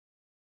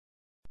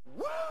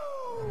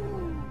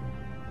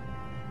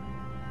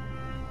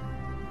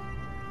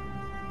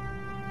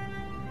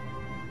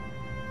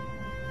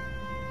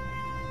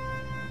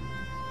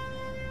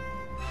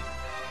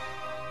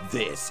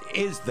This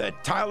is the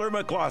Tyler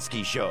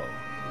McCloskey Show.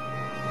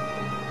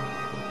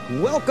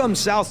 Welcome,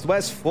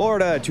 Southwest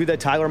Florida, to the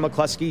Tyler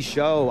McCloskey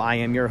Show. I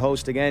am your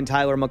host again,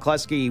 Tyler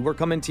McCloskey. We're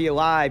coming to you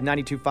live,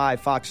 92.5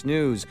 Fox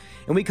News.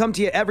 And we come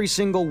to you every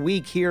single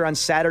week here on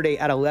Saturday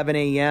at 11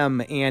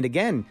 a.m. And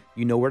again,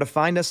 you know where to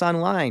find us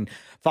online.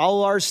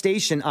 Follow our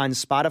station on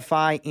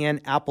Spotify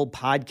and Apple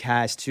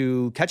Podcasts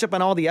to catch up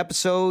on all the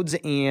episodes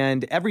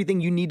and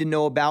everything you need to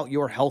know about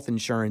your health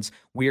insurance.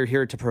 We're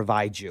here to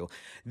provide you.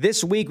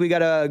 This week, we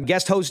got a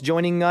guest host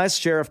joining us,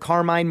 Sheriff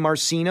Carmine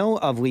Marceno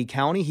of Lee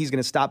County. He's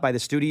going to stop by the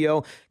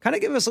studio, kind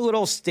of give us a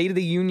little State of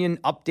the Union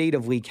update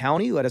of Lee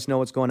County, let us know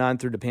what's going on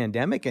through the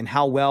pandemic and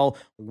how well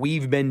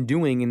we've been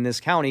doing in this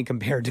county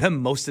compared to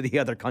most of the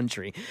other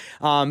country.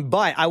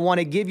 But I want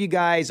to give you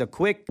guys a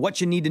quick what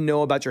you need to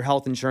know about your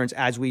health insurance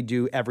as we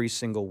do every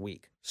single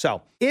week.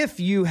 So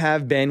if you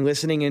have been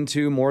listening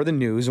into more of the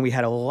news, and we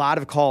had a lot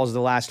of calls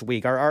the last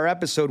week, our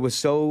episode was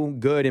so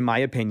good, in my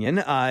opinion,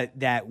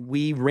 that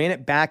we ran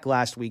it back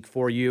last week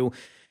for you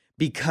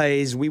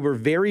because we were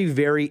very,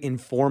 very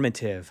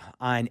informative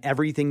on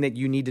everything that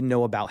you need to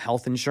know about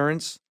health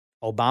insurance,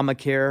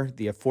 Obamacare,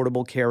 the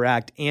Affordable Care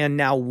Act, and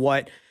now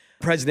what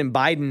President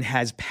Biden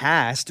has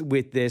passed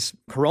with this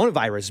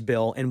coronavirus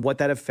bill and what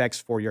that affects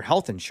for your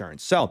health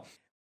insurance. So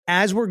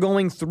as we're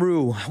going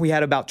through, we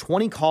had about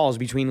 20 calls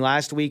between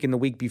last week and the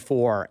week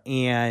before,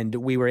 and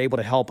we were able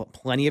to help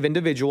plenty of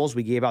individuals.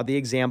 We gave out the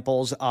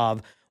examples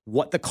of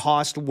what the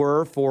costs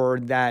were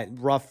for that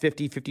rough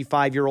 50,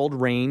 55-year-old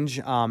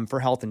range for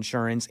health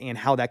insurance and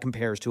how that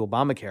compares to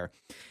Obamacare.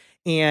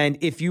 And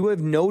if you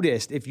have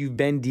noticed, if you've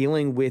been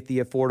dealing with the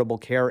Affordable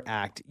Care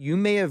Act, you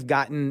may have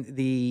gotten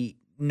the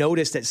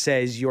notice that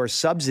says your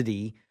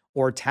subsidy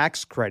or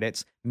tax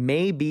credits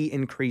may be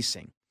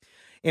increasing.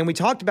 And we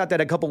talked about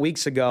that a couple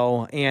weeks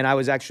ago, and I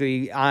was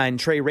actually on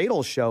Trey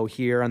Radle's show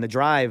here on The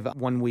Drive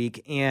one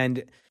week,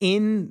 and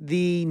in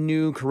the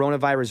new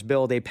coronavirus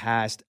bill, they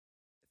passed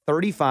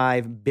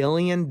 $35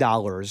 billion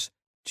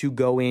to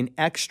go in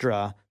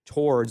extra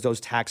towards those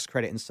tax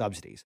credit and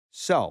subsidies.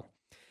 So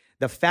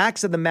the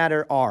facts of the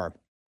matter are,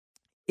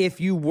 if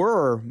you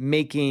were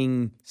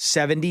making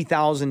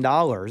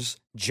 $70,000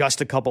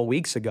 just a couple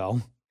weeks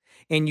ago,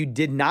 and you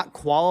did not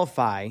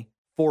qualify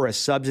for a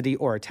subsidy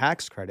or a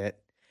tax credit,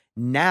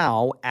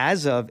 now,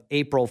 as of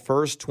April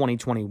 1st,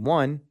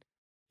 2021,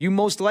 you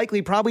most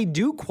likely probably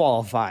do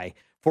qualify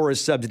for a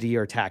subsidy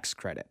or tax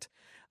credit.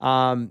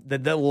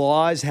 The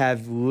laws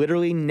have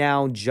literally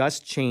now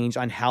just changed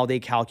on how they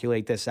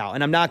calculate this out.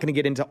 And I'm not going to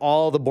get into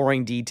all the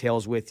boring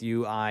details with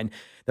you on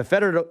the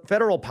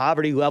federal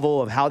poverty level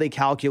of how they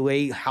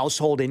calculate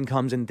household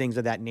incomes and things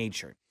of that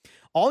nature.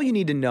 All you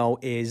need to know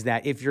is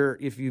that if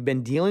you've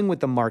been dealing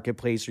with the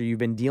marketplace or you've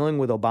been dealing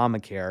with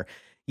Obamacare,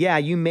 yeah,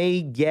 you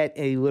may get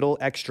a little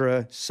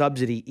extra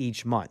subsidy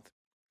each month.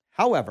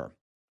 However,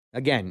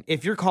 again,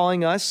 if you're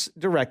calling us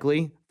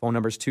directly, phone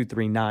number is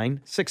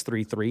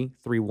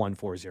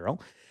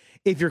 239-633-3140.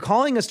 If you're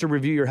calling us to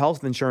review your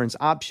health insurance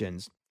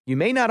options, you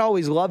may not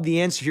always love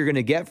the answer you're going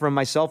to get from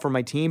myself or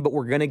my team, but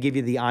we're going to give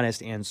you the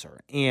honest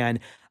answer. And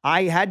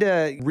I had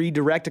to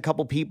redirect a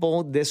couple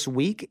people this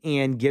week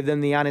and give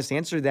them the honest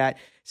answer that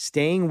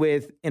staying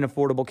with an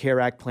Affordable Care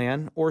Act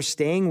plan or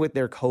staying with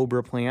their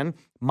COBRA plan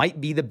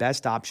might be the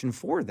best option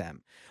for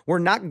them. We're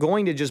not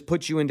going to just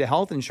put you into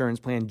health insurance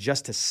plan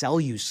just to sell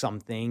you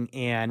something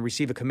and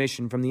receive a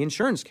commission from the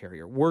insurance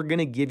carrier. We're going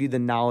to give you the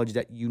knowledge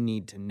that you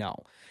need to know.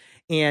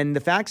 And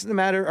the facts of the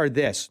matter are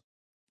this.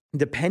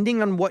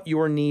 Depending on what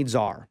your needs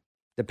are,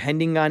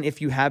 depending on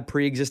if you have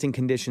pre-existing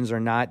conditions or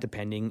not,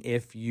 depending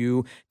if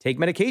you take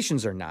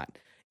medications or not,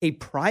 a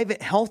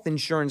private health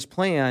insurance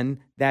plan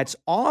that's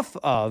off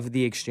of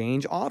the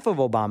exchange, off of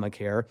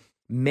Obamacare,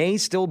 may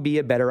still be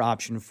a better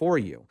option for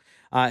you.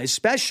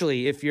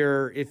 Especially if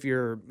you're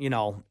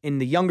in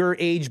the younger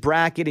age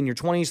bracket, in your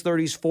 20s,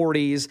 30s,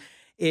 40s,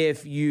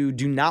 if you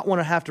do not want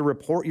to have to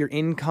report your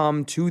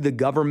income to the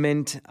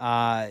government,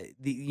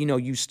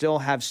 you still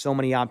have so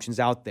many options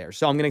out there.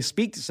 So I'm going to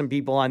speak to some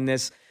people on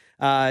this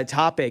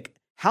topic.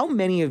 How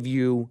many of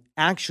you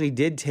actually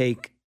did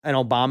take an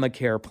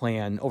Obamacare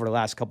plan over the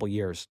last couple of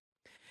years?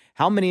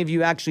 How many of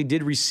you actually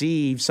did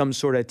receive some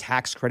sort of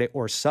tax credit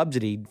or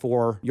subsidy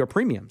for your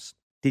premiums?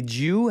 Did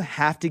you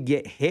have to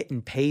get hit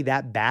and pay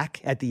that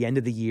back at the end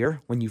of the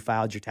year when you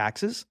filed your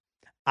taxes?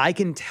 I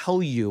can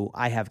tell you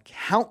I have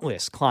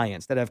countless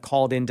clients that have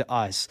called into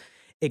us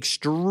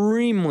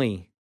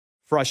extremely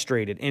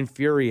frustrated and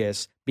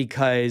furious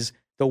because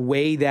the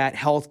way that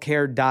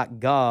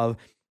healthcare.gov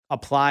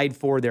applied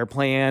for their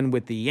plan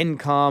with the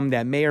income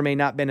that may or may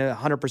not have been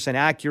 100%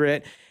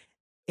 accurate,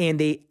 and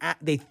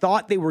they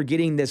thought they were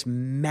getting this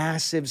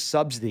massive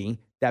subsidy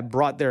that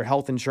brought their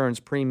health insurance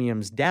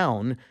premiums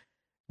down,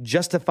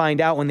 just to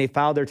find out when they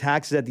filed their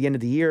taxes at the end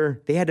of the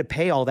year, they had to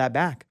pay all that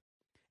back.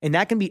 And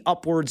that can be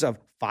upwards of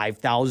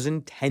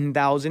 $5,000,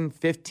 $10,000,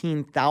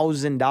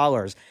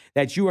 $15,000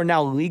 that you are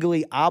now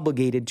legally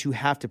obligated to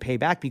have to pay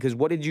back, because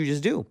what did you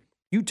just do?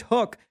 You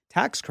took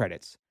tax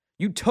credits.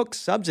 You took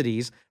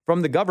subsidies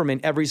from the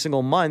government every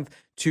single month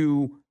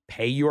to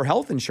pay your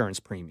health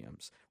insurance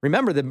premiums.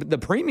 Remember, the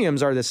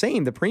premiums are the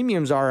same. The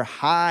premiums are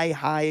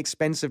high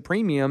expensive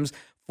premiums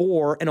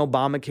for an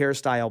Obamacare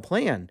style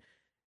plan.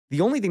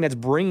 The only thing that's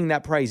bringing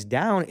that price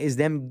down is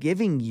them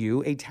giving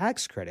you a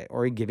tax credit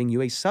or giving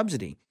you a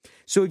subsidy.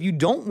 So if you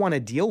don't want to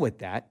deal with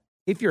that,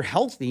 if you're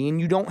healthy and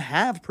you don't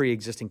have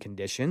pre-existing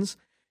conditions,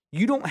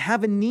 you don't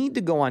have a need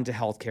to go onto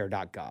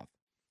healthcare.gov.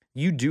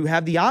 You do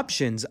have the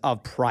options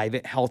of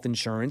private health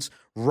insurance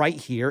right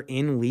here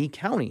in Lee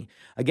County.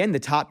 Again, the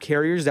top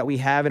carriers that we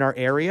have in our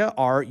area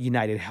are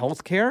United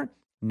Healthcare,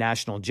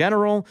 National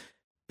General,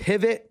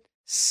 Pivot,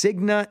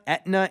 Cigna,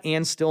 Aetna,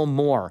 and still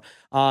more.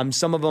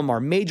 Some of them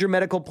are major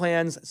medical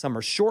plans. Some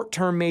are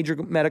short-term major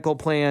medical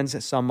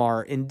plans. Some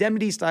are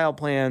indemnity-style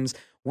plans.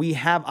 We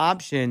have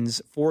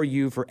options for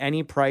you for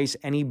any price,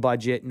 any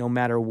budget, no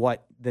matter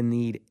what the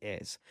need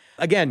is.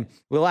 Again,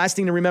 the last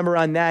thing to remember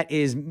on that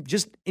is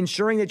just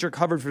ensuring that you're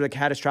covered for the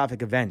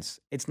catastrophic events.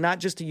 It's not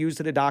just to use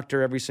to the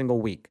doctor every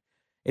single week.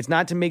 It's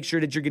not to make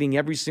sure that you're getting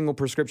every single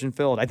prescription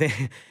filled. I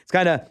think it's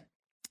kind of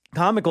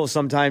comical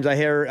sometimes.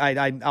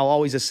 I'll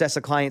always assess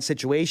a client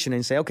situation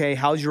and say, okay,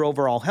 how's your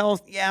overall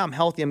health? Yeah, I'm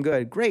healthy. I'm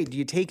good. Great. Do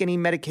you take any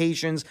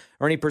medications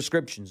or any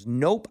prescriptions?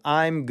 Nope,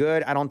 I'm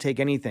good. I don't take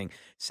anything.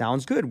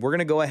 Sounds good. We're going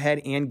to go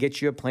ahead and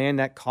get you a plan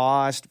that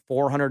costs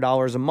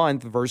 $400 a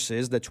month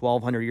versus the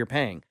 $1,200 you're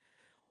paying.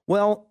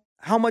 Well,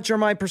 how much are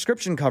my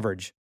prescription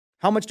coverage?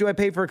 How much do I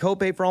pay for a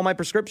copay for all my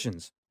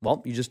prescriptions?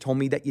 Well, you just told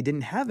me that you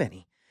didn't have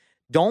any.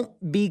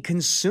 Don't be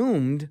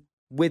consumed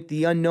with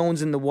the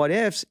unknowns and the what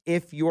ifs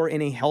if you're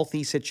in a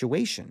healthy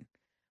situation.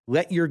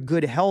 Let your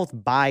good health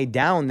buy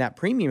down that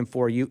premium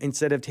for you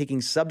instead of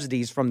taking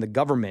subsidies from the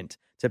government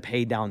to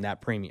pay down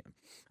that premium.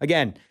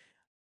 Again,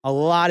 a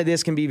lot of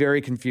this can be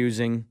very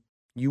confusing.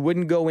 You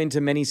wouldn't go into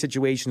many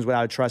situations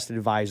without a trusted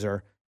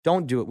advisor.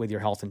 Don't do it with your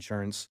health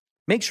insurance.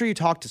 Make sure you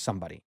talk to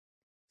somebody.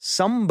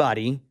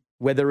 Somebody,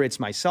 whether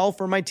it's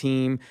myself or my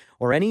team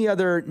or any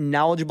other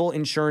knowledgeable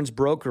insurance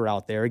broker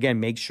out there. Again,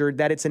 make sure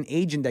that it's an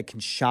agent that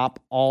can shop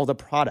all the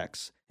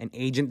products, an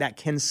agent that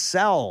can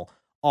sell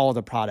all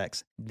the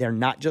products. They're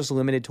not just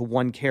limited to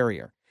one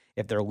carrier.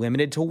 If they're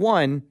limited to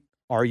one,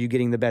 are you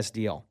getting the best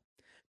deal?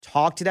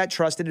 Talk to that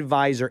trusted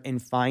advisor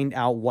and find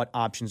out what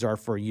options are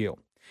for you.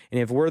 And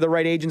if we're the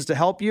right agents to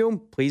help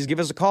you, please give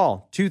us a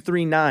call,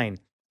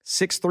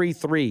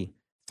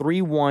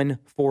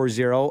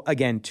 239-633-3140.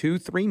 Again,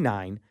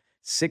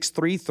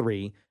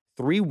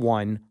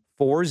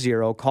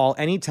 239-633-3140. Call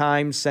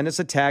anytime, send us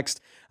a text,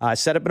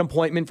 set up an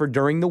appointment for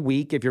during the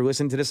week if you're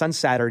listening to this on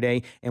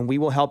Saturday, and we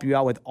will help you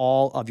out with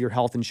all of your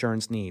health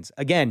insurance needs.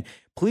 Again,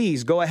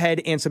 please go ahead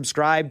and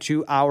subscribe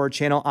to our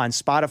channel on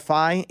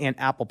Spotify and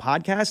Apple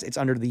Podcasts. It's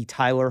under the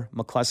Tyler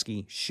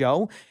McCluskey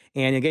Show.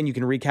 And again, you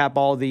can recap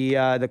all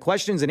the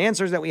questions and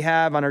answers that we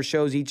have on our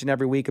shows each and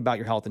every week about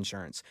your health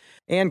insurance.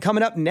 And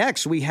coming up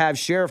next, we have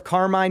Sheriff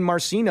Carmine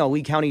Marcino,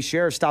 Lee County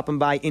Sheriff, stopping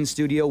by in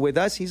studio with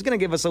us. He's going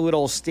to give us a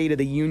little State of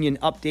the Union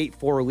update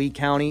for Lee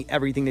County,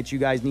 everything that you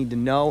guys need to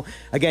know.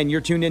 Again, you're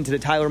tuned into the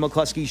Tyler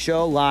McCluskey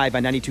Show live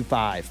on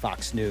 92.5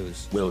 Fox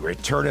News. We'll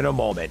return in a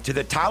moment to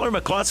the Tyler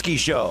McCluskey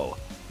Show,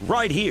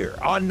 right here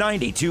on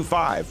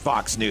 92.5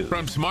 Fox News.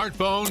 From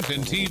smartphones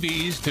and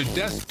TVs to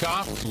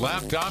desktops,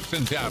 laptops,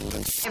 and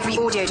tablets. Every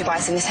audio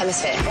device in this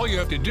hemisphere. All you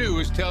have to do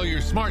is tell your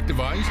smart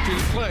device to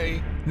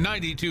play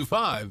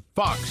 92.5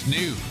 Fox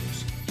News.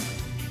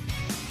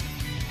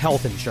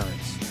 Health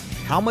insurance.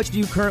 How much do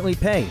you currently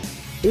pay?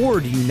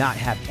 Or do you not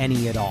have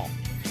any at all?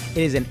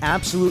 It is an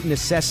absolute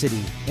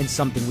necessity and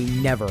something we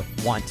never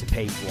want to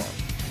pay for.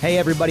 Hey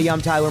everybody,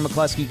 I'm Tyler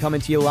McCluskey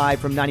coming to you live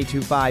from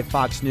 92.5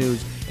 Fox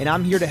News, and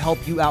I'm here to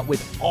help you out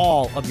with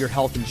all of your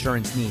health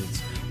insurance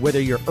needs. Whether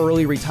you're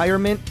early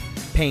retirement,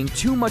 paying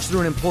too much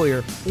through an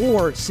employer,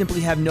 or simply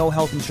have no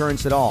health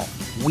insurance at all,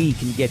 we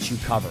can get you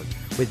covered.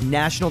 With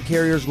national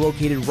carriers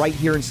located right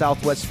here in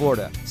Southwest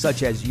Florida,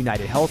 such as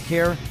United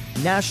Healthcare,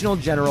 National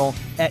General,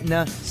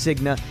 Aetna,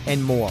 Cigna,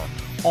 and more.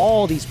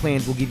 All these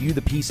plans will give you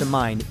the peace of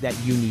mind that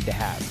you need to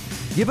have.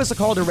 Give us a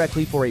call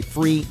directly for a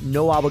free,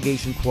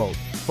 no-obligation quote.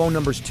 Phone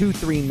number is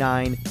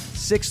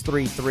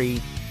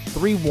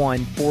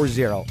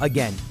 239-633-3140.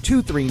 Again,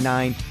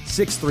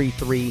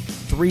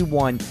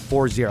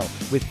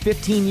 239-633-3140. With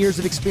 15 years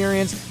of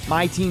experience,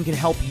 my team can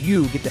help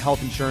you get the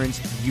health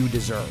insurance you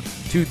deserve.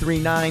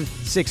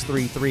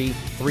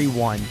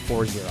 239-633-3140.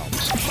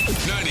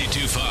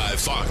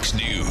 92.5 Fox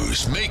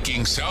News,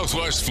 making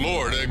Southwest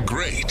Florida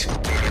great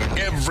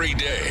every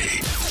day.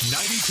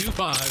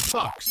 92.5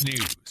 Fox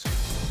News.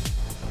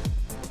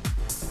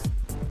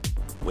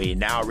 We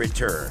now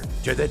return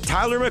to the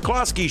Tyler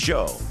McCluskey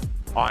Show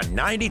on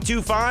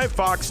 92.5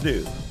 Fox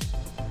News.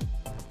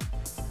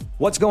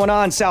 What's going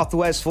on,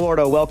 Southwest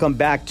Florida? Welcome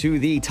back to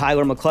the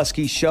Tyler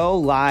McCluskey Show,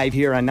 live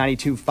here on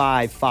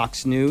 92.5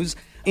 Fox News.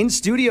 In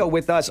studio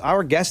with us,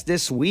 our guest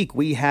this week,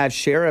 we have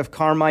Sheriff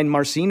Carmine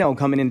Marcino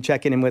coming in and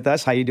checking in with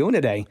us. How you doing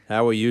today?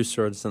 How are you,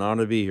 sir? It's an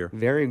honor to be here.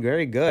 Very,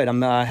 very good.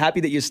 I'm happy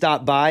that you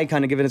stopped by,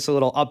 kind of giving us a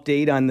little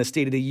update on the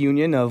State of the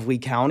Union of Lee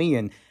County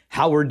and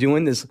how we're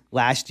doing this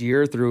last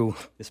year through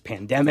this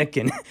pandemic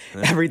and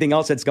everything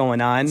else that's going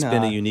on. It's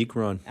been a unique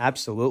run.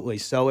 Absolutely.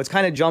 So let's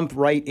kind of jump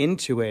right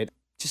into it.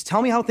 Just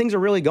tell me how things are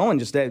really going,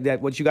 just that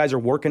what you guys are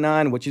working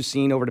on, what you've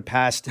seen over the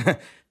past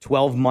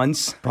 12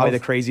 months, probably the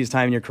craziest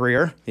time in your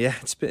career. Yeah,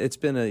 it's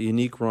been a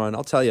unique run.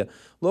 I'll tell you,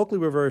 locally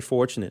we're very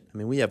fortunate. I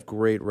mean, we have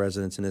great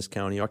residents in this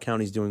county. Our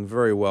county's doing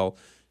very well.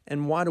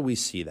 And why do we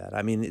see that?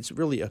 I mean, it's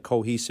really a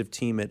cohesive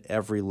team at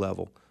every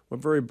level. We're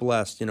very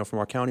blessed. From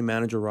our county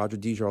manager, Roger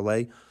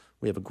DeJarlais,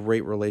 we have a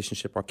great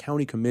relationship. Our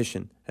county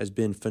commission has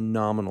been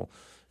phenomenal.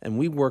 And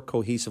we work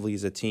cohesively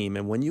as a team.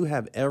 And when you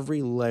have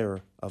every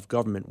layer of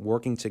government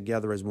working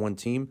together as one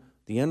team,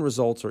 the end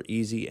results are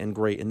easy and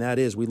great. And that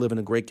is, we live in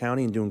a great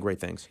county and doing great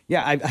things.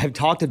 Yeah, I've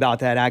talked about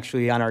that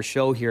actually on our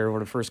show here over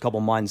the first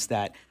couple months,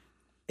 that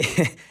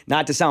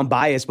not to sound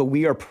biased, but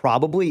we are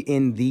probably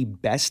in the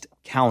best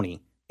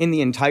county in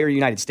the entire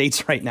United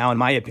States right now, in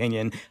my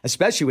opinion,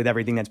 especially with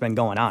everything that's been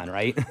going on,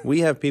 right?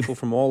 We have people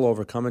from all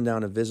over coming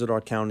down to visit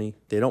our county.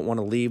 They don't want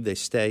to leave. They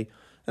stay.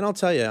 And I'll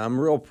tell you, I'm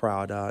real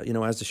proud,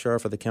 as the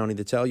sheriff of the county,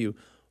 to tell you,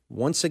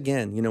 once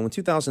again, in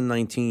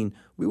 2019,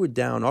 we were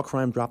down. Our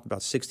crime dropped about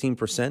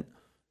 16%.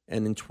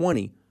 And in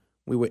 20,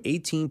 we were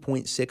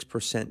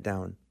 18.6%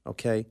 down,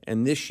 okay?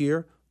 And this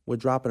year, we're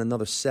dropping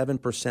another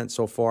 7%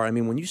 so far. I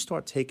mean, when you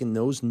start taking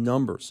those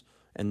numbers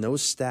and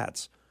those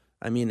stats,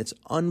 I mean, it's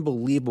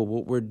unbelievable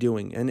what we're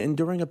doing, and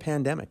during a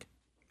pandemic.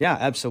 Yeah,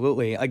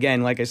 absolutely.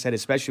 Again, like I said,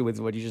 especially with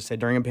what you just said,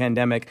 during a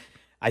pandemic,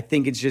 I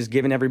think it's just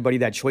giving everybody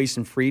that choice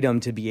and freedom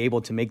to be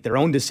able to make their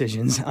own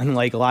decisions,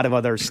 unlike a lot of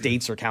other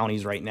states or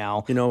counties right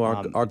now.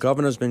 Our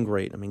governor's been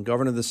great. I mean,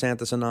 Governor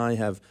DeSantis and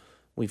I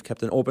we've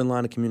kept an open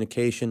line of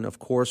communication, of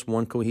course,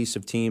 one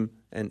cohesive team,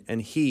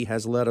 and he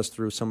has led us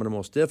through some of the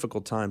most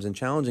difficult times and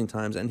challenging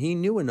times, and he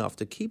knew enough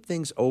to keep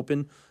things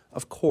open,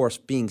 of course,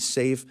 being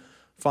safe,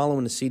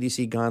 following the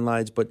CDC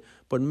guidelines,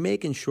 but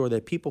making sure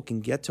that people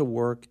can get to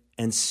work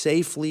and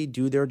safely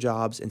do their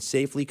jobs and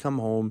safely come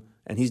home.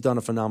 And he's done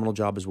a phenomenal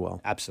job as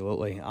well.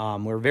 Absolutely.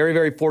 We're very,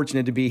 very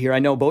fortunate to be here. I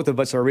know both of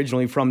us are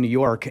originally from New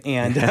York,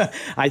 and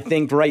I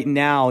think right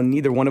now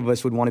neither one of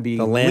us would want to be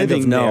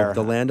living there.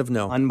 The land of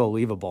no.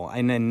 Unbelievable.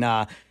 And then,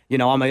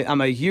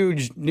 I'm a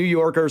huge New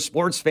Yorker,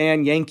 sports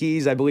fan,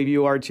 Yankees. I believe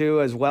you are too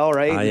as well,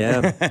 right? I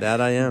am.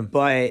 That I am.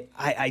 But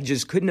I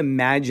just couldn't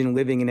imagine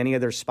living in any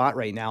other spot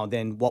right now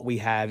than what we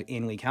have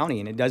in Lee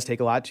County. And it does take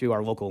a lot to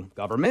our local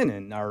government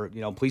and our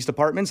police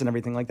departments and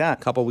everything like that.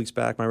 A couple of weeks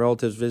back, my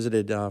relatives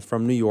visited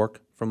from New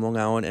York, from Long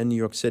Island and New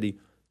York City.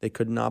 They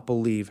could not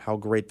believe how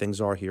great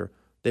things are here.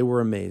 They were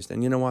amazed.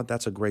 And you know what?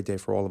 That's a great day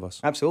for all of us.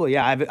 Absolutely.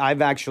 Yeah,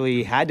 I've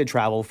actually had to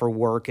travel for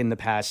work in the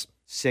past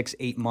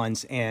 6-8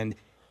 months, and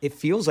it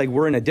feels like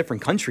we're in a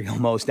different country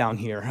almost down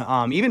here.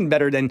 Even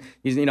better than,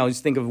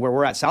 just think of where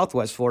we're at,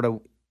 Southwest Florida,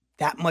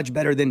 that much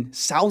better than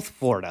South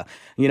Florida.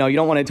 You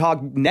don't want to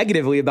talk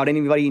negatively about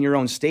anybody in your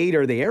own state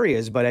or the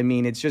areas, but I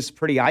mean, it's just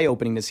pretty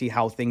eye-opening to see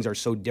how things are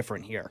so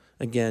different here.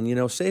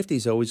 Again, safety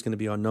is always going to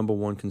be our number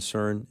one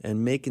concern,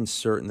 and making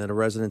certain that our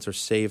residents are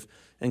safe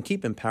and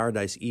keeping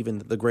Paradise even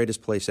the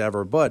greatest place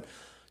ever. But,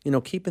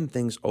 keeping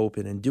things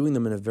open and doing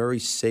them in a very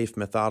safe,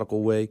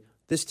 methodical way.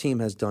 This team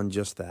has done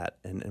just that,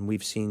 and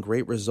we've seen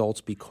great results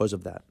because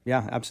of that.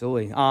 Yeah,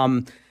 absolutely.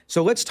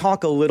 So let's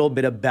talk a little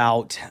bit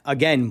about,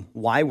 again,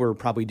 why we're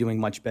probably doing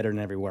much better than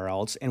everywhere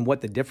else and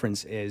what the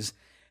difference is.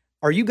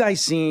 Are you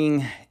guys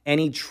seeing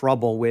any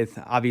trouble with,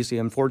 obviously,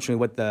 unfortunately,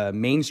 what the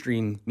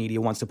mainstream media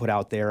wants to put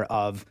out there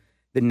of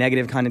the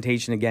negative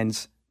connotation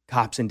against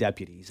cops and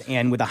deputies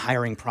and with the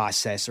hiring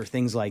process or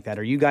things like that?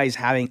 Are you guys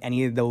having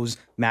any of those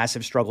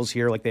massive struggles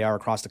here like they are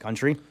across the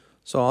country?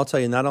 So I'll tell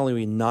you, not only are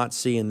we not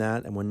seeing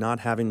that and we're not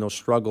having those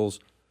struggles,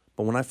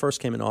 but when I first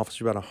came in office,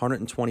 we were about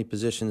 120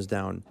 positions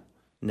down.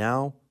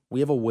 Now we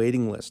have a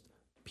waiting list.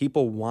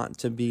 People want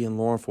to be in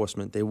law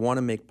enforcement. They want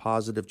to make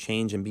positive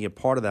change and be a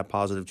part of that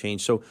positive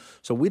change. So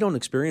we don't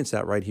experience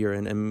that right here.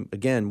 And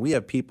again, we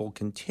have people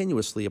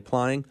continuously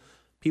applying.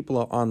 People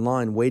are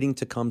online waiting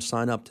to come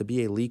sign up to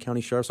be a Lee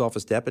County Sheriff's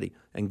Office deputy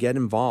and get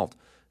involved.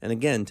 And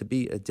again, to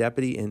be a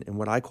deputy in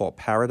what I call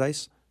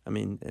Paradise, I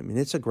mean,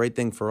 it's a great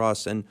thing for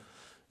us. And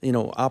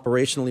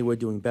operationally, we're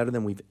doing better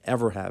than we've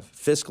ever have.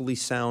 Fiscally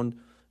sound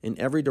in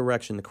every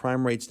direction. The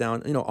crime rate's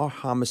down. Our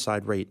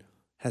homicide rate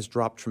has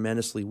dropped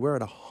tremendously. We're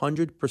at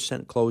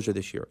 100% closure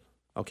this year.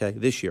 Okay,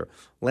 this year.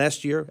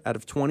 Last year, out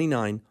of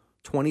 29,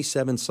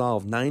 27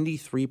 solved,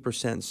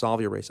 93% solve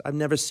rate. I've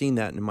never seen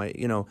that in my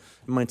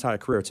entire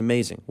career. It's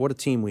amazing. What a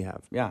team we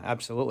have. Yeah,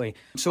 absolutely.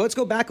 So let's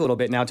go back a little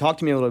bit now. Talk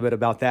to me a little bit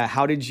about that.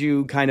 How did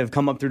you kind of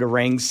come up through the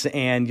ranks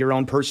and your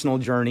own personal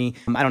journey?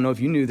 I don't know if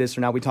you knew this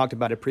or not. We talked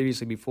about it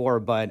previously before,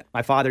 but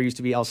my father used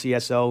to be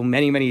LCSO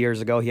many, many years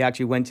ago. He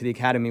actually went to the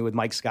academy with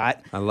Mike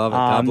Scott. I love it.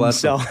 God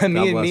bless him. So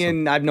me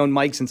and I've known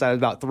Mike since I was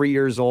about 3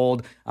 years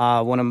old.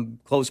 One of my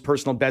close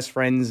personal best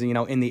friends,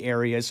 in the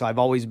area. So I've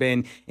always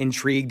been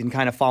intrigued and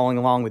kind of following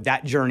along with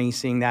that journey,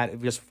 seeing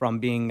that just from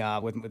being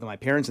with my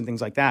parents and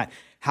things like that.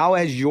 How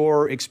has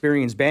your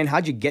experience been?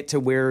 How'd you get to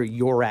where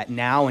you're at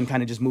now and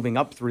kind of just moving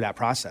up through that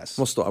process?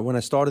 Well, when I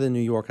started in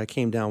New York, I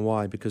came down.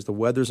 Why? Because the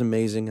weather's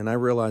amazing, and I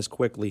realized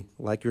quickly,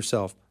 like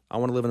yourself, I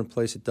want to live in a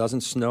place that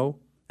doesn't snow,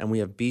 and we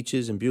have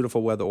beaches and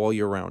beautiful weather all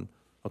year round.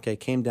 Okay,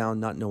 came down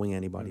not knowing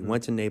anybody.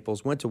 Went to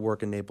Naples, went to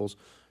work in Naples,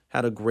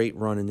 had a great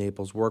run in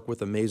Naples, worked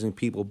with amazing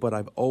people, but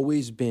I've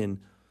always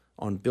been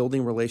on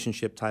building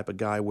relationship type of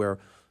guy where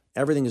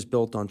everything is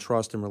built on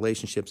trust and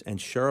relationships. And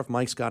Sheriff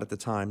Mike Scott at the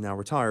time, now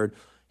retired,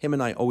 him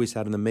and I always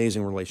had an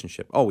amazing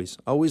relationship. Always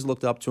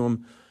looked up to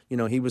him. You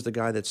know, he was the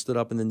guy that stood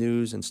up in the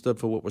news and stood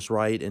for what was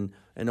right and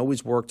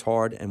always worked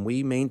hard. And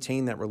we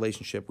maintained that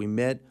relationship. We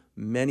met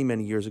many,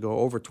 many years ago,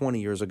 over 20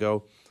 years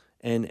ago.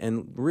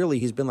 And really,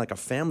 he's been like a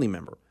family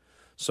member.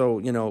 So,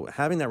 you know,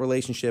 having that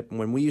relationship,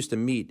 when we used to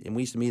meet, and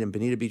we used to meet in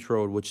Bonita Beach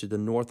Road, which is the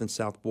north and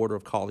south border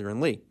of Collier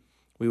and Lee,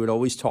 we would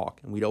always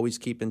talk and we'd always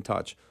keep in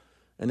touch.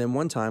 And then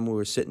one time we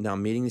were sitting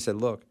down meeting, he said,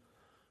 look,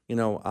 you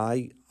know,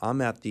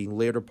 I'm at the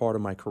later part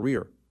of my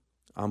career.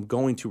 I'm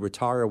going to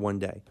retire one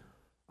day.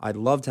 I'd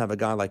love to have a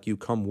guy like you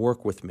come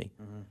work with me.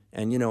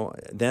 And, you know,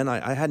 then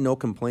I had no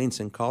complaints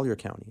in Collier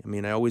County. I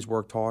mean, I always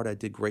worked hard. I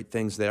did great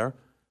things there.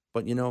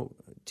 But, you know,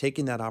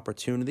 taking that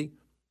opportunity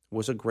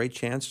was a great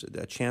chance,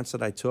 a chance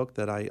that I took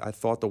that I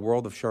thought the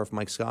world of Sheriff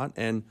Mike Scott.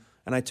 And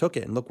I took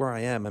it, and look where I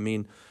am. I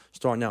mean,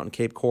 starting out in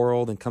Cape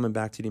Coral, then coming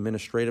back to the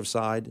administrative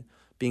side,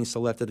 being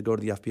selected to go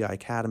to the FBI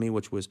Academy,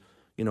 which was,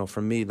 you know,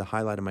 for me, the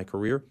highlight of my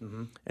career.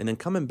 And then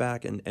coming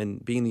back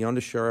and being the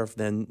undersheriff,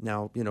 then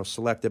now, you know,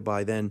 selected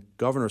by then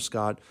Governor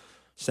Scott,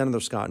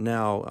 Senator Scott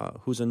now,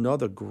 who's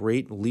another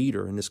great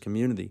leader in this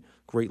community,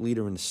 great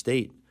leader in the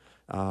state.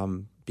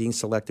 Being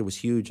selected was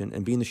huge,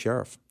 and being the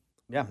sheriff.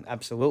 Yeah,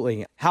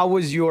 absolutely. How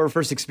was your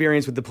first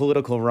experience with the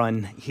political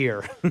run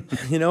here?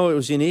 You know, it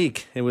was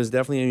unique. It was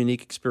definitely a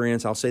unique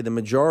experience. I'll say the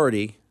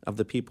majority of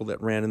the people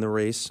that ran in the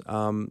race,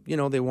 you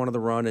know, they wanted to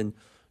run, and,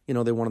 you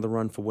know, they wanted to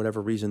run for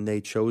whatever reason they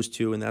chose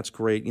to, and that's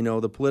great. You know,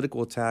 the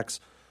political attacks,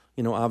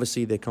 you know,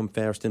 obviously they come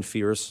fast and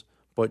fierce,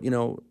 but, you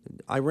know,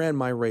 I ran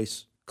my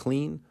race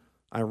clean.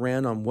 I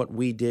ran on what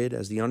we did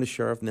as the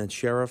undersheriff and then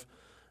sheriff,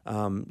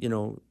 you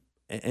know,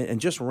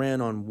 and just ran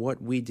on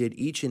what we did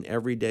each and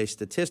every day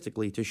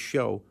statistically to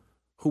show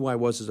who I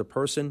was as a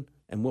person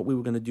and what we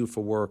were going to do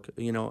for work.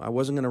 You know, I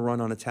wasn't going to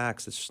run on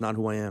attacks. It's just not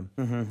who I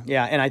am.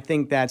 Yeah, and I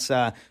think that's,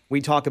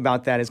 we talk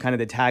about that as kind of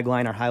the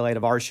tagline or highlight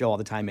of our show all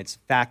the time. It's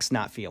facts,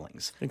 not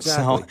feelings.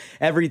 Exactly. So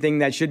everything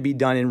that should be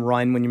done and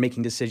run when you're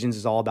making decisions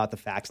is all about the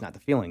facts, not the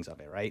feelings of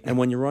it, right? And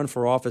when you run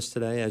for office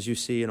today, as you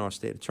see in our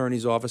state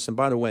attorney's office, and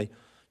by the way,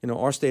 you know,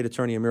 our state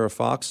attorney, Amira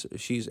Fox,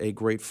 she's a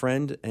great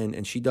friend,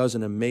 and she does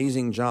an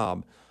amazing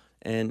job.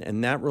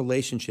 And that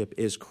relationship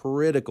is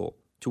critical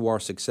to our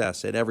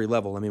success at every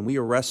level. I mean, we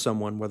arrest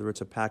someone, whether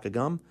it's a pack of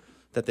gum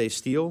that they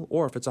steal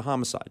or if it's a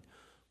homicide.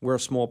 We're a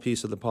small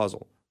piece of the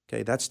puzzle.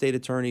 Okay, that state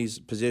attorney's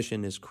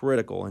position is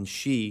critical, and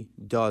she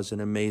does an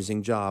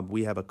amazing job.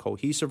 We have a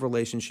cohesive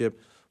relationship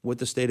with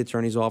the state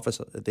attorney's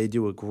office. They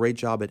do a great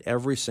job at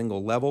every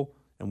single level,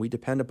 and we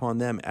depend upon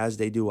them as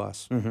they do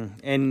us.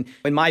 And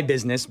in my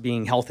business,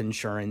 being health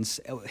insurance,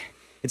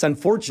 it's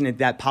unfortunate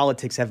that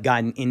politics have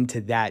gotten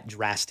into that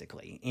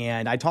drastically.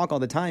 And I talk all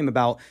the time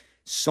about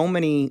so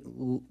many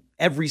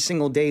every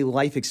single day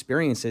life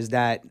experiences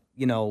that,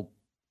 you know,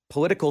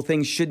 political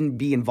things shouldn't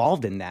be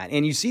involved in that.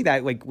 And you see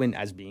that like when,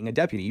 as being a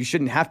deputy, you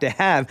shouldn't have to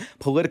have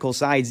political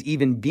sides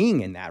even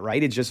being in that,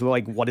 right? It's just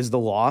like, what is the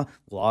law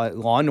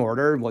and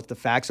order, what's the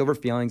facts over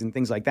feelings and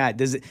things like that.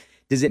 Does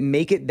it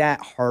make it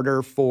that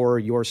harder for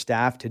your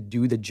staff to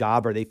do the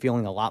job? Are they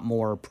feeling a lot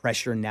more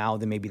pressure now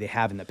than maybe they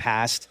have in the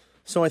past?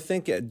 So I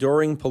think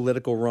during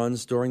political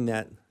runs, during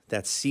that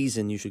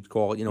season, you should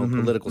call it, you know,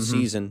 political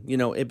season, you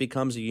know, it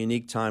becomes a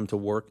unique time to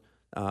work,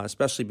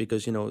 especially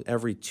because, you know,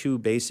 every 2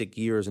 basic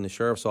years in the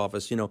sheriff's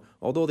office, you know,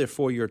 although they're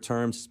 4-year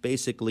terms, it's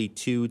basically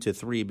 2 to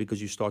 3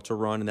 because you start to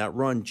run, and that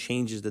run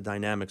changes the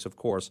dynamics, of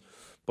course.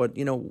 But,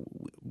 you know,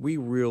 we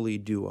really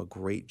do a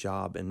great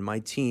job, and my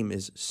team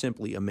is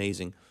simply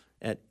amazing.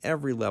 At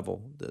every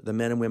level, the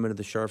men and women of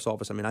the sheriff's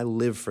office, I mean, I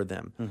live for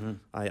them.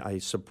 I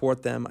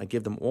support them. I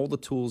give them all the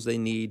tools they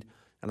need,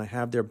 and I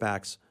have their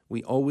backs.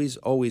 We always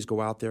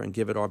go out there and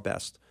give it our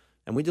best.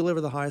 And we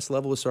deliver the highest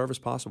level of service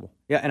possible.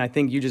 Yeah, and I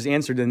think you just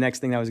answered the next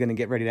thing I was going to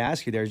get ready to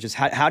ask you there, is just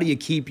how do you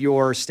keep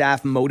your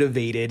staff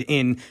motivated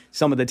in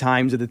some of the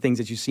times of the things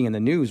that you see in the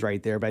news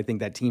right there? But I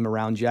think that team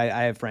around you,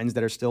 I have friends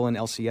that are still in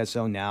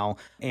LCSO now,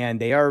 and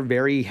they are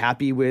very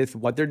happy with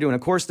what they're doing.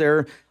 Of course,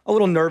 they're a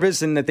little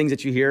nervous in the things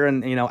that you hear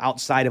and, you know,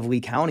 outside of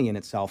Lee County in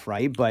itself,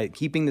 right? But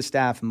keeping the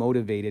staff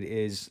motivated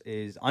is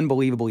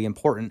unbelievably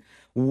important.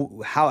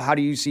 How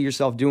do you see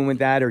yourself doing with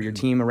that, or your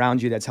team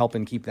around you that's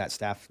helping keep that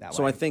staff that way?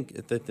 So I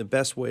think that the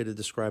best way to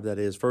describe that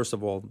is, first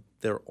of all,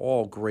 they're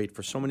all great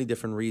for so many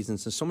different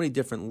reasons and so many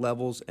different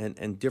levels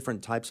and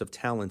different types of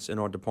talents in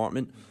our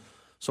department.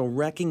 So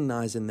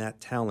recognizing that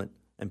talent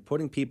and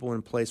putting people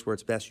in place where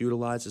it's best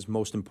utilized is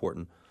most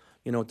important.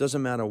 You know, it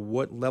doesn't matter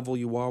what level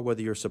you are,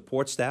 whether you're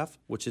support staff,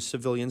 which is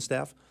civilian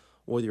staff,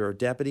 or you're a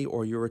deputy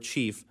or you're a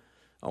chief.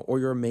 or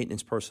you're a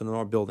maintenance person in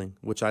our building,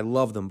 which I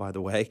love them, by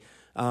the way,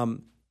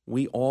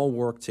 we all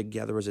work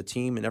together as a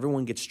team, and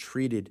everyone gets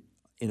treated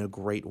in a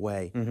great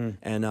way.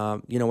 And,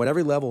 at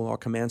every level, our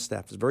command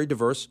staff is very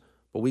diverse,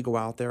 but we go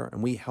out there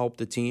and we help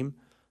the team.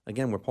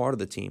 Again, we're part of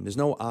the team. There's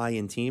no I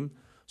in team.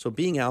 So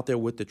being out there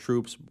with the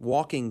troops,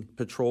 walking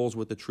patrols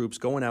with the troops,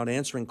 going out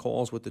answering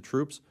calls with the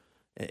troops,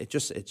 it's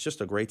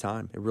just a great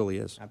time. It really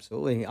is.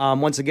 Absolutely.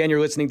 Once again, you're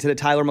listening to the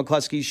Tyler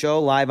McCluskey Show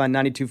live on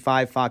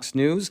 92.5 Fox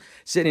News.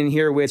 Sitting in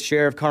here with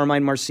Sheriff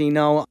Carmine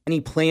Marcino.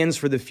 Any plans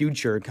for the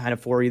future, kind of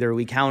for either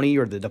Lee County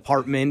or the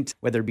department,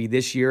 whether it be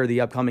this year or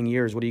the upcoming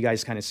years? What are you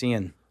guys kind of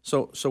seeing?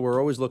 So we're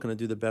always looking to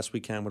do the best we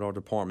can with our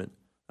department.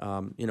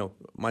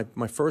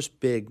 My first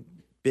big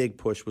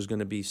push was going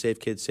to be Safe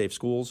Kids, Safe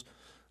Schools.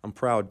 I'm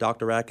proud.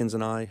 Dr. Atkins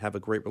and I have a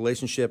great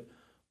relationship.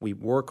 We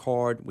work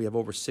hard. We have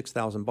over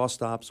 6,000 bus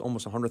stops.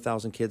 Almost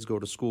 100,000 kids go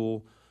to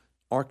school.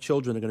 Our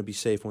children are going to be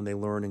safe when they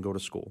learn and go to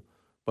school.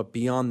 But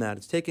beyond that,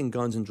 it's taking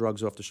guns and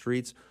drugs off the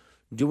streets,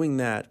 doing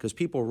that because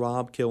people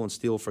rob, kill, and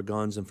steal for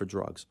guns and for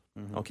drugs,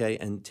 okay?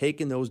 And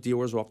taking those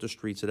dealers off the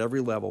streets at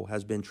every level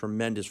has been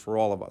tremendous for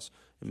all of us.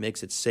 It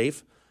makes it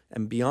safe.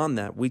 And beyond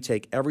that, we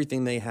take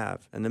everything they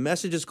have. And the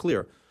message is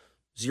clear.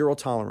 Zero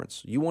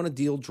tolerance. You want to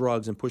deal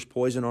drugs and push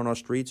poison on our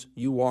streets,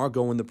 you are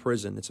going to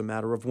prison. It's a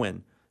matter of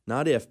when.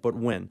 Not if, but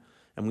when.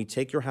 And we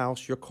take your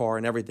house, your car,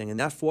 and everything. And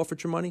that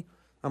forfeiture money,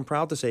 I'm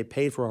proud to say,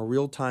 paid for our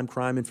real-time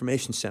crime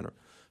information center.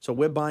 So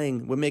we're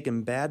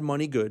making bad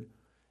money good,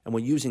 and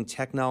we're using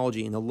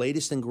technology and the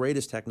latest and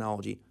greatest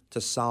technology to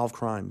solve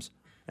crimes.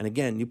 And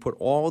again, you put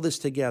all this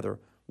together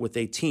with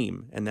a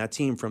team, and that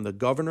team from the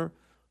governor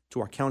to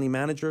our county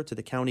manager to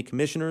the county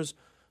commissioners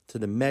to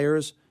the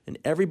mayors and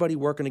everybody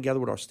working together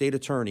with our state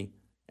attorney.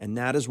 And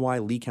that is why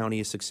Lee County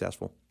is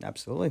successful.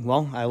 Absolutely.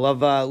 Well, I love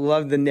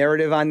the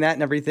narrative on that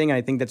and everything. And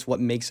I think that's what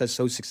makes us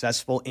so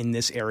successful in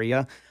this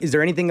area. Is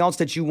there anything else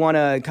that you want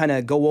to kind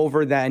of go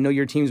over that I know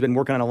your team's been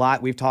working on a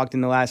lot? We've talked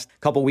in the last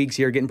couple weeks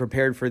here getting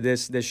prepared for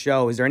this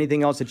show. Is there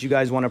anything else that you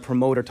guys want to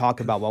promote or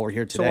talk about while we're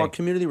here today? So our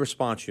community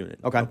response unit.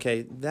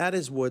 Okay. That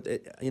is what,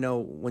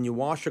 when you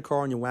wash your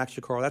car and you wax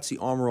your car, that's the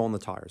armor on the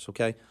tires,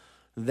 okay?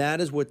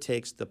 That is what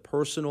takes the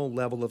personal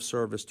level of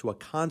service to a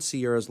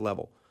concierge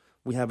level.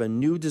 We have a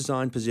new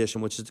design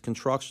position, which is the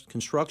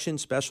Construction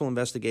Special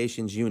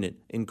Investigations Unit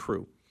in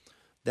crew.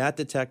 That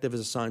detective is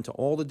assigned to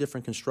all the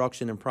different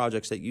construction and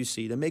projects that you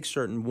see to make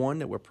certain, one,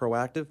 that we're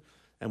proactive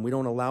and we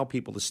don't allow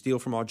people to steal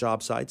from our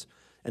job sites,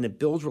 and it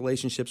builds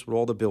relationships with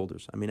all the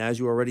builders. I mean, as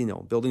you already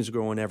know, buildings are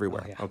growing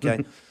everywhere,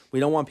 okay? We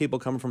don't want people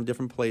coming from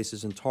different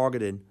places and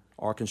targeting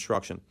our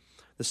construction.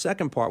 The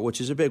second part, which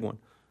is a big one,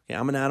 okay,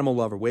 I'm an animal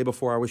lover way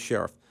before I was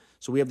sheriff.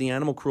 So we have the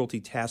Animal Cruelty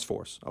Task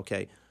Force,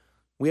 okay?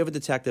 We have a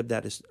detective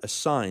that is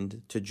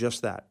assigned to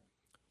just that.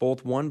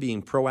 Both one,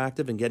 being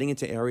proactive and getting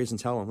into areas and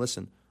telling them,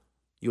 listen,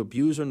 you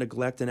abuse or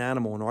neglect an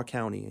animal in our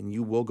county and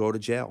you will go to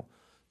jail.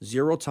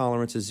 Zero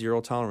tolerance is zero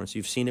tolerance.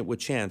 You've seen it with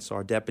Chance,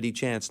 our deputy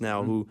Chance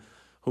now, who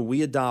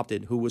we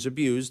adopted, who was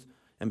abused.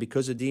 And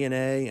because of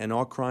DNA and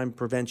our crime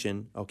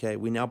prevention, okay,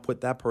 we now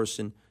put that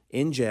person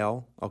in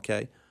jail,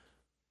 okay?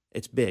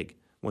 It's big.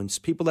 When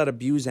people that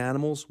abuse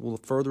animals will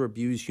further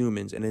abuse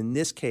humans. And in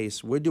this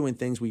case, we're doing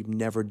things we've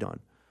never done.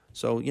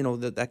 So,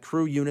 that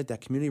crew unit,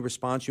 that community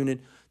response unit,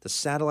 the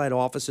satellite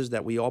offices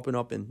that we open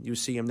up, and you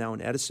see them now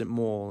in Edison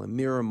Mall and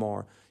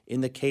Miramar,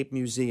 in the Cape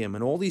Museum,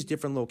 and all these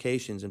different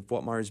locations in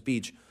Fort Myers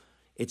Beach,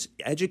 it's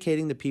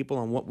educating the people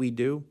on what we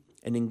do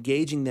and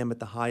engaging them at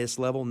the highest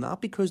level,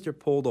 not because they're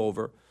pulled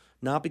over,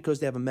 not because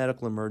they have a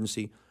medical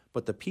emergency,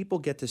 but the people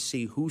get to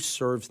see who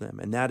serves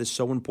them. And that is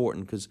so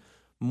important because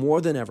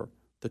more than ever,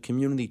 the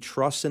community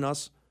trusts in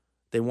us.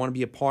 They want to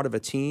be a part of a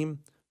team.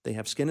 They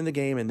have skin in the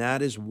game, and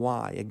that is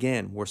why,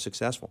 again, we're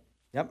successful.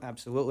 Yep,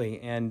 absolutely.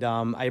 And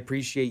I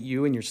appreciate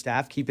you and your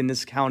staff keeping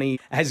this county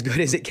as good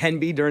as it can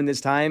be during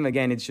this time.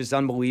 Again, it's just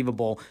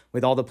unbelievable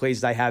with all the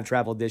places I have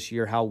traveled this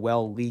year, how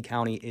well Lee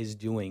County is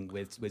doing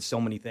with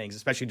so many things,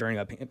 especially during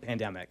a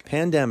pandemic.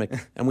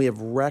 And we have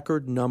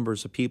record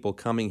numbers of people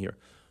coming here.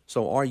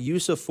 So our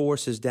use of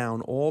force is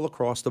down all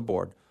across the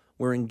board.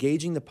 We're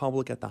engaging the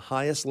public at the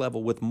highest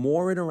level with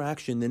more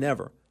interaction than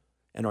ever.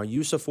 And our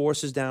use of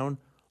force is down.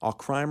 Our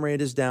crime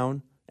rate is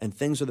down, and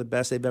things are the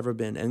best they've ever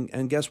been.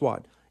 And guess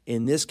what?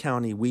 In this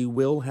county, we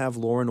will have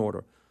law and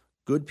order.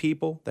 Good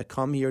people that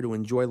come here to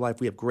enjoy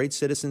life. We have great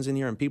citizens in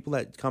here, and people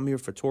that come here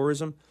for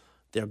tourism,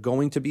 they're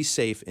going to be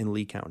safe in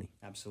Lee County.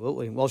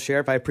 Absolutely. Well,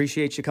 Sheriff, I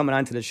appreciate you coming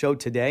on to the show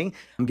today.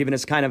 I'm giving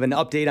us kind of an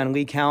update on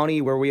Lee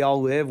County, where we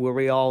all live, where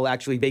we all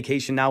actually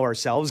vacation now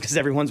ourselves because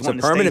everyone's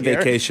wanting to stay here. It's a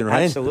permanent vacation,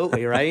 right?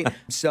 Absolutely, right?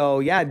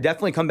 So, yeah,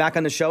 definitely come back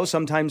on the show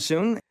sometime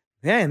soon.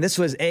 Yeah, and this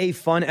was a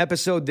fun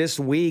episode this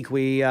week.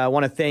 We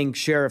want to thank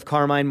Sheriff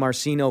Carmine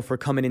Marcino for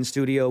coming in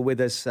studio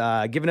with us,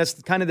 giving us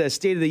kind of the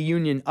State of the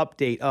Union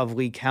update of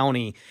Lee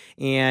County.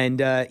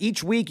 And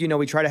each week,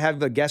 we try to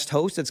have a guest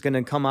host that's going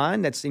to come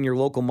on that's in your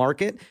local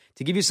market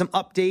to give you some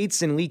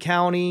updates in Lee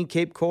County,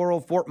 Cape Coral,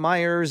 Fort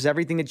Myers,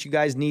 everything that you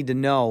guys need to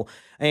know.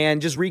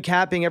 And just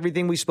recapping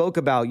everything we spoke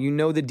about, you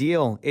know the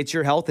deal. It's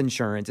your health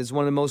insurance. It's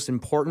one of the most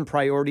important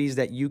priorities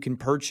that you can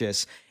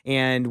purchase.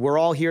 And we're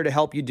all here to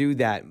help you do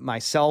that.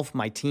 Myself,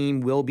 my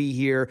team will be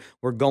here.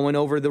 We're going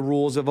over the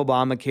rules of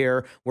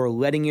Obamacare. We're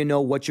letting you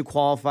know what you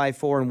qualify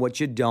for and what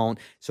you don't.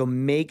 So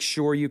make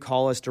sure you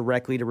call us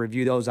directly to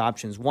review those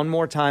options. One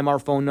more time, our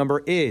phone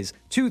number is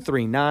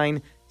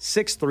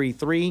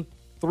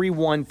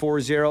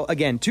 239-633-3140.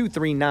 Again,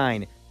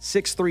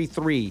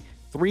 239-633-3140.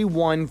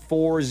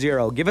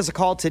 3140. Give us a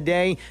call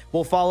today.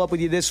 We'll follow up with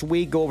you this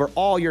week, go over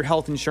all your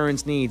health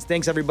insurance needs.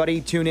 Thanks,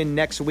 everybody. Tune in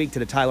next week to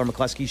the Tyler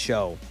McCluskey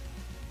Show.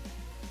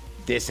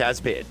 This has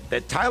been the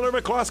Tyler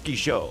McCluskey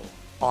Show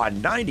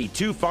on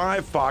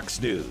 92.5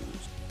 Fox News.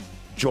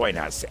 Join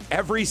us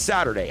every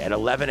Saturday at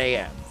 11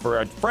 a.m.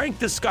 for a frank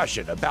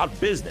discussion about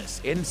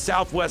business in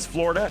Southwest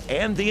Florida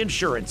and the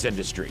insurance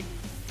industry.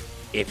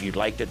 If you'd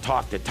like to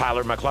talk to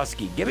Tyler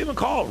McCluskey, give him a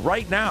call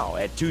right now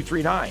at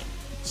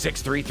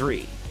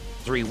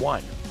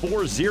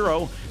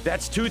 239-633-3140.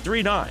 That's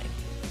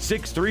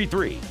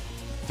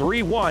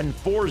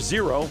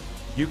 239-633-3140.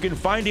 You can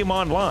find him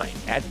online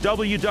at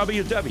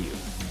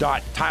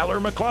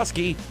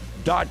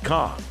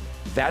www.tylermccluskey.com.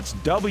 That's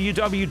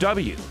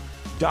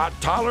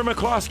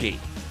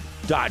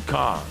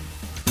www.tylermccluskey.com.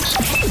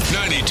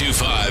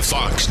 92.5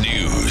 Fox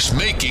News,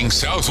 making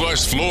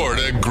Southwest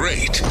Florida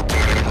great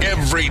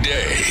every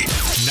day.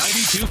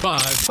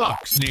 92.5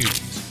 Fox News.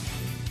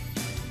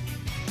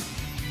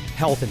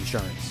 Health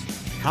insurance.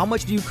 How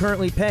much do you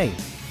currently pay,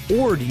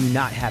 or do you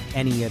not have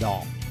any at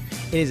all?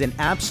 It is an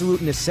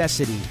absolute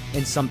necessity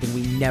and something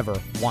we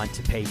never want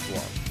to pay for.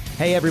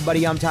 Hey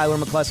everybody, I'm Tyler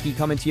McCluskey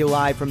coming to you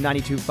live from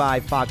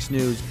 92.5 Fox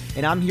News,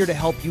 and I'm here to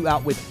help you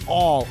out with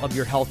all of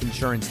your health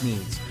insurance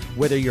needs.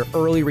 Whether you're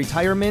early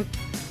retirement,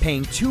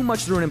 paying too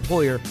much through an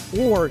employer,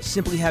 or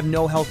simply have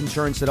no health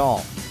insurance at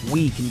all,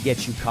 we can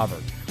get you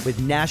covered. With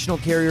national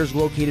carriers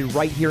located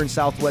right here in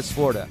Southwest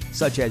Florida,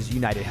 such as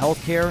United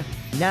Healthcare,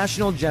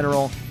 National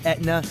General,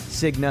 Aetna,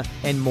 Cigna,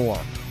 and more.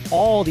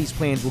 All these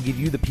plans will give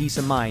you the peace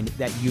of mind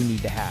that you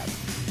need to have.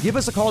 Give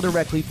us a call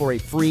directly for a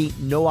free,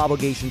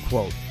 no-obligation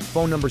quote.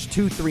 Phone number's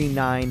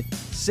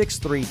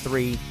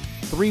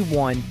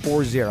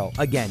 239-633-3140.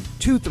 Again,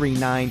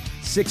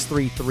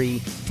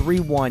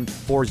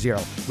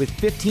 239-633-3140. With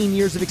 15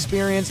 years of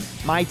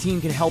experience, my team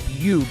can help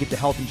you get the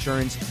health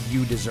insurance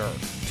you deserve.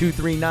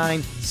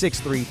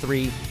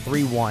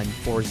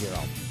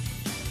 239-633-3140.